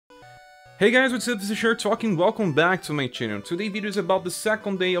Hey guys, what's up? This is ScherBR talking. Welcome back to my channel. Today's video is about the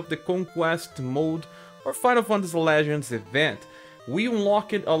second day of the Conquest mode or Final Fantasy Legends event. We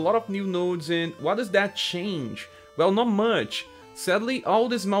unlocked a lot of new nodes, and what does that change? Well, not much. Sadly, all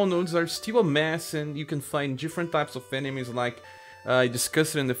the small nodes are still a mess, and you can find different types of enemies like I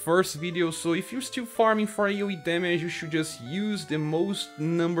discussed in the first video. So if you're still farming for AoE damage, you should just use the most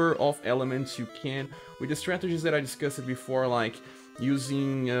number of elements you can with the strategies that I discussed before, like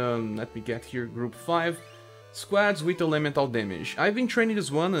using, let me get here, group 5 squads with elemental damage. I've been training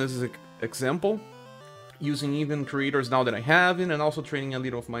this one as an example, using even creators now that I have, and also training a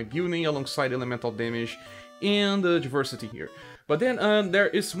little of my building alongside elemental damage and diversity here. But then there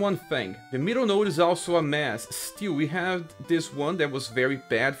is one thing, the middle node is also a mess. Still, we have this one that was very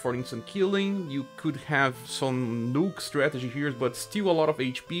bad for instant killing. You could have some nuke strategy here, but still a lot of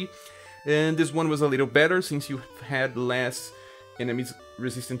HP. And this one was a little better since you had less enemies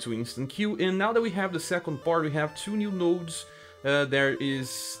resistant to instant kill. And now that we have the second part, we have two new nodes. There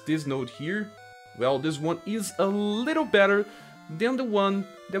is this node here. Well, this one is a little better than the one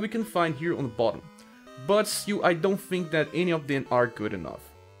that we can find here on the bottom. But still, I don't think that any of them are good enough.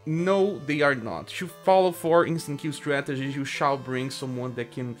 No, they are not. To follow 4 instant kill strategies, you shall bring someone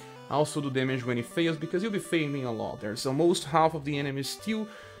that can also do damage when it fails, because you'll be failing a lot. There's almost half of the enemies still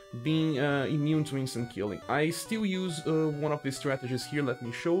being immune to instant killing. I still use one of these strategies here, let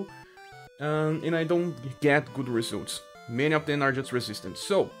me show, and I don't get good results. Many of them are just resistant.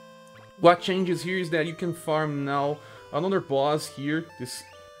 So what changes here is that you can farm now another boss here, this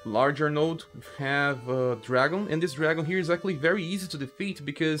larger node. We have a dragon, and this dragon here is actually very easy to defeat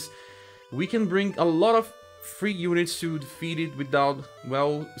because we can bring a lot of free units to defeat it without,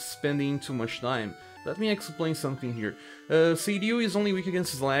 well, spending too much time. Let me explain something here. Seiryu is only weak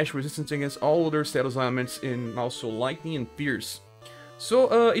against Slash, resistant against all other status elements, and also Lightning and Pierce.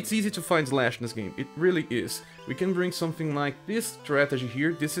 So it's easy to find Slash in this game, it really is. We can bring something like this strategy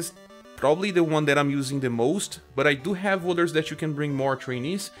here. This is probably the one that I'm using the most, but I do have others that you can bring more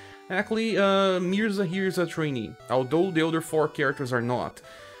trainees. Actually, Mirza here is a trainee, although the other 4 characters are not.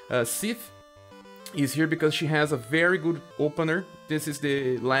 Sif is here because she has a very good opener. This is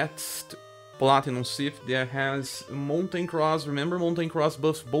the last Platinum Sif that has Mountain Cross. Remember, Mountain Cross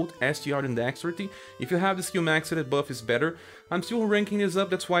buffs both STR and Dexterity. If you have the skill maxed, that buff is better. I'm still ranking this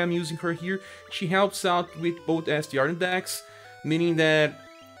up, that's why I'm using her here. She helps out with both STR and Dex, meaning that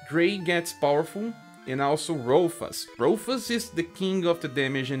Gray gets powerful, and also Rophas. Rophas is the king of the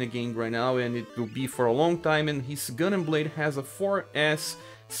damage in the game right now, and it will be for a long time, and his Gun and Blade has a 4S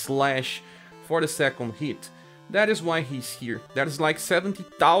slash for the second hit. That is why he's here. That is like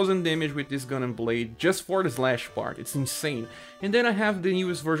 70,000 damage with this Gun and Blade just for the slash part. It's insane. And then I have the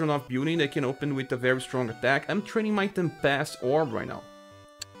newest version of building that can open with a very strong attack. I'm training my Tempest Orb right now.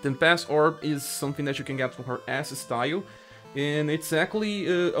 Tempest Orb is something that you can get from her S style, and it's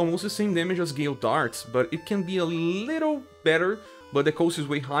actually almost the same damage as Gale Darts, but it can be a little better, but the cost is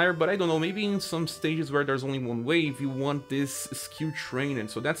way higher. But I don't know, maybe in some stages where there's only one wave, you want this skill training.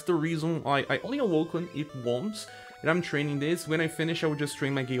 So that's the reason I only awoken it once, and I'm training this. When I finish, I will just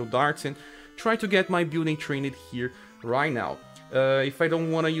train my Gale Darts and try to get my building trained here right now. If I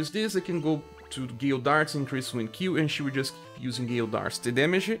don't want to use this, I can go to Gale Darts, increase Wind Q, and she will just keep using Gale Darts. The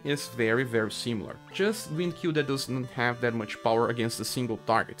damage is very, very similar. Just Wind Q that doesn't have that much power against a single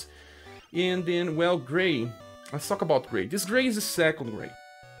target. And then, well, Gray. Let's talk about Gray. This Gray is the second Gray.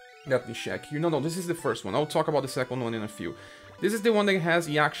 Let me check here. No, this is the first one. I'll talk about the second one in a few. This is the one that has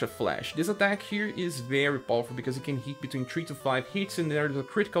Yaksha Flash. This attack here is very powerful because it can hit between 3 to 5 hits, and there is a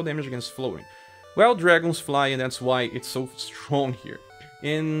critical damage against flowing. Well, dragons fly, and that's why it's so strong here.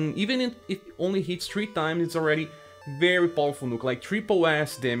 And even if it only hits 3 times, it's already very powerful nuke, like triple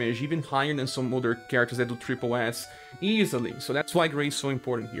S damage, even higher than some other characters that do triple S easily. So that's why Gray is so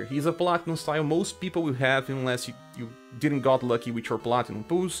important here. He's a Platinum style, most people will have unless you didn't got lucky with your Platinum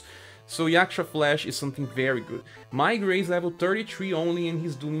pulls. So Yaksha Flash is something very good. My Gray is level 33 only, and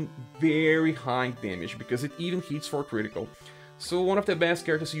he's doing very high damage because it even hits for critical. So one of the best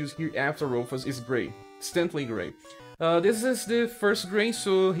characters to use here after Rophas is Gray, instantly Gray. This is the first Gray,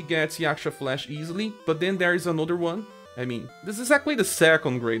 so he gets Yaksha Flash easily, but then there is another one. I mean, this is actually the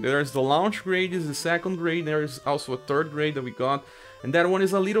second grade. There's the launch grade, this is the second grade, there's also a third grade that we got, and that one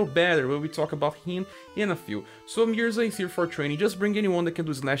is a little better, but we talk about him in a few. So Mirza is here for training. Just bring anyone that can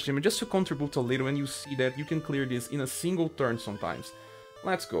do slash damage just to contribute a little, and you see that you can clear this in a single turn sometimes.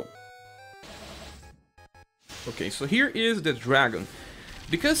 Let's go. Okay, so here is the dragon.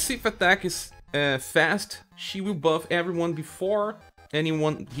 Because Sif attack is fast, she will buff everyone before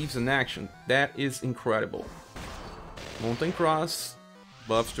anyone gives an action. That is incredible. Mountain Cross,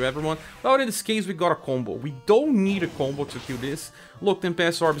 buffs to everyone. Well, in this case, we got a combo. We don't need a combo to kill this. Look,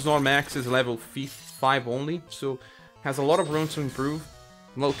 Tempest Orb is not max, is level 5 only, so has a lot of room to improve.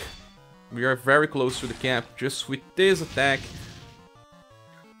 Look, we are very close to the cap, just with this attack.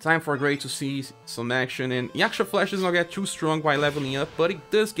 Time for Grey to see some action, and Yaksha Flash does not get too strong by leveling up, but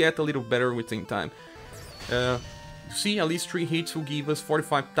it does get a little better within time. See, at least 3 hits will give us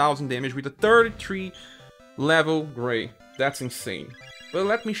 45,000 damage with a 33 level Grey. That's insane. But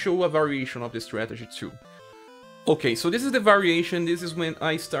let me show a variation of this strategy too. Okay, so this is the variation. This is when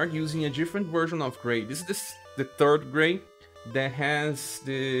I start using a different version of Grey. This is the third Grey that has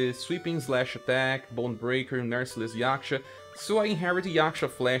the sweeping slash attack, Bone Breaker, Merciless Yaksha. So I inherit the Yaksha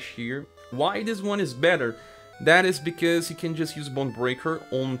Flash here. Why this one is better? That is because you can just use Bone Breaker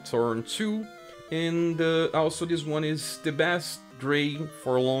on turn 2. And also this one is the best Grey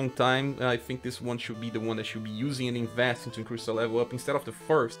for a long time. I think this one should be the one that should be using and investing to increase the level up instead of the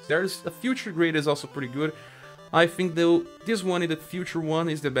first. There's a future Grey that's also pretty good. I think though this one and the future one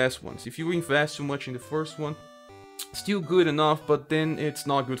is the best ones. If you invest too much in the first one, still good enough, but then it's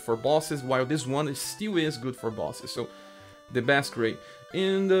not good for bosses, while this one still is good for bosses. So the best Grey.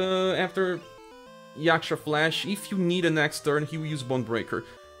 And after Yaksha Flash, if you need a next turn, he will use Bone Breaker.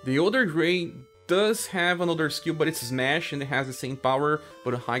 The other Grey does have another skill, but it's Smash and it has the same power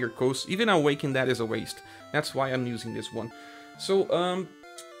but a higher cost. Even Awaken, that is a waste. That's why I'm using this one. So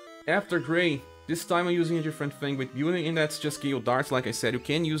after Grey, this time I'm using a different thing with Beauty, and that's just Gale Darts. Like I said, you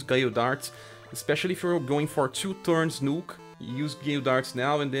can use Gale Darts, especially if you're going for 2 turns nuke. You use Gale Darts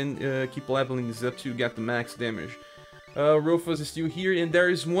now and then keep leveling this up to get the max damage. Rufus is still here, and there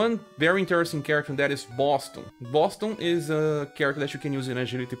is one very interesting character, that is Boston. Boston is a character that you can use in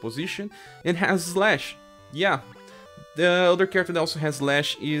agility position and has Slash. Yeah, the other character that also has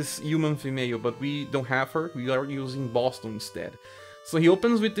Slash is Human Female, but we don't have her, we are using Boston instead. So he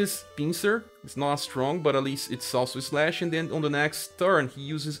opens with this Pincer, it's not strong, but at least it's also Slash, and then on the next turn he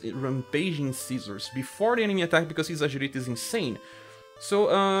uses Rampaging Scissors before the enemy attack because his agility is insane.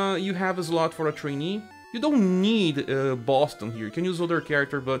 So you have a slot for a trainee. You don't need Boston here, you can use other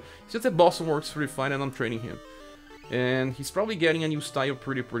character, but it's just that Boston works pretty fine and I'm training him. And he's probably getting a new style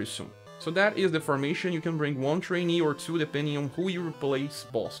pretty soon. So that is the formation. You can bring 1 trainee or 2 depending on who you replace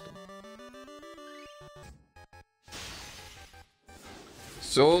Boston.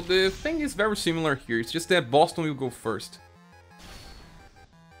 So the thing is very similar here, it's just that Boston will go first.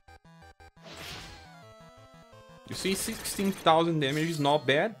 You see, 16,000 damage is not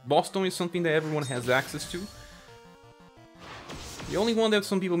bad. Boston is something that everyone has access to. The only one that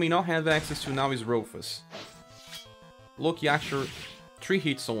some people may not have access to now is Rufus. Look, Yaksha, 3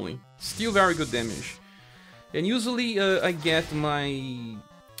 hits only. Still very good damage. And usually I get my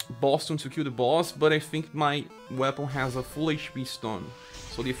Boston to kill the boss, but I think my weapon has a full HP stun,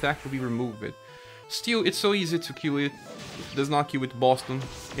 so the effect will be removed. Still, it's so easy to kill it. It does not kill with Boston,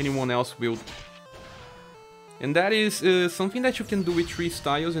 anyone else will. And that is something that you can do with 3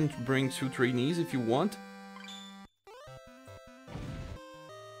 styles and bring 2 trainees if you want.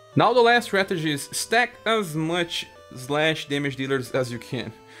 Now the last strategy is stack as much slash damage dealers as you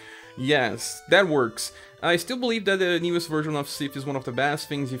can. Yes, that works. I still believe that the newest version of Sif is one of the best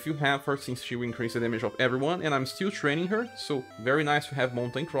things if you have her, since she will increase the damage of everyone, and I'm still training her, so very nice to have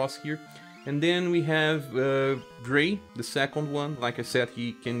Mountain Cross here. And then we have Grey, the second one. Like I said,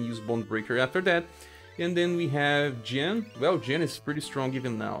 he can use Bone Breaker after that. And then we have Jen. Well, Jen is pretty strong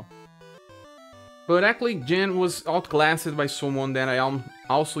even now. But actually, Jen was outclassed by someone that I am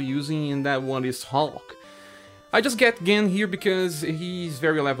also using, and that one is Hulk. I just get Gen here because he's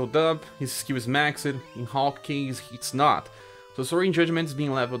very leveled up, his skill is maxed. In Hulk case, it's not. So Soaring Judgment is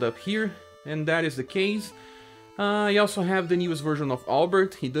being leveled up here, and that is the case. I also have the newest version of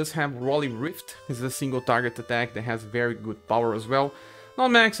Albert. He does have Rolling Rift. It's a single target attack that has very good power as well.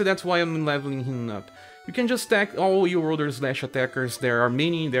 Not maxed, that's why I'm leveling him up. You can just stack all your other slash attackers. There are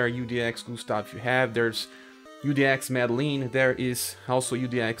many. There are UDX Gustav if you have. There's UDX Madeline. There is also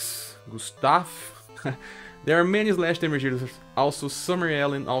UDX Gustav. There are many slash damage dealers. Also Summer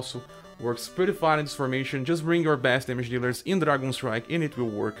Ellen also works pretty fine in this formation. Just bring your best damage dealers in Dragon Strike and it will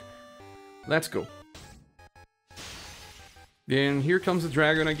work. Let's go. Then here comes the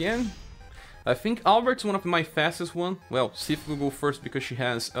dragon again. I think Albert's one of my fastest one. Well, Sif will go first because she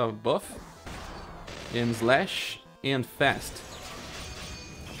has a buff. And slash and fast.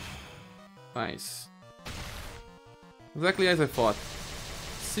 Nice. Exactly as I thought.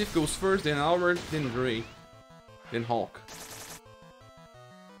 Sif goes first, then Albert, then Grey, then Hulk.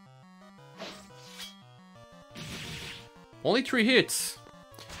 Only 3 hits.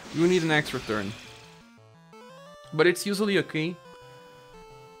 You need an extra turn. But it's usually okay.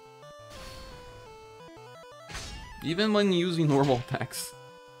 even when using normal attacks.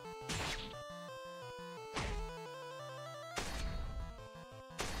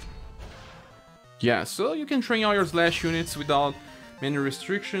 Yeah, so you can train all your slash units without many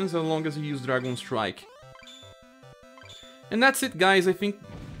restrictions as long as you use Dragon Strike. And that's it, guys. I think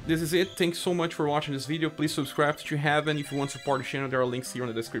this is it. Thanks so much for watching this video. Please subscribe if you haven't. If you want to support the channel, there are links here in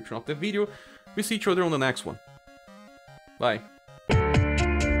the description of the video. We see each other on the next one. Bye.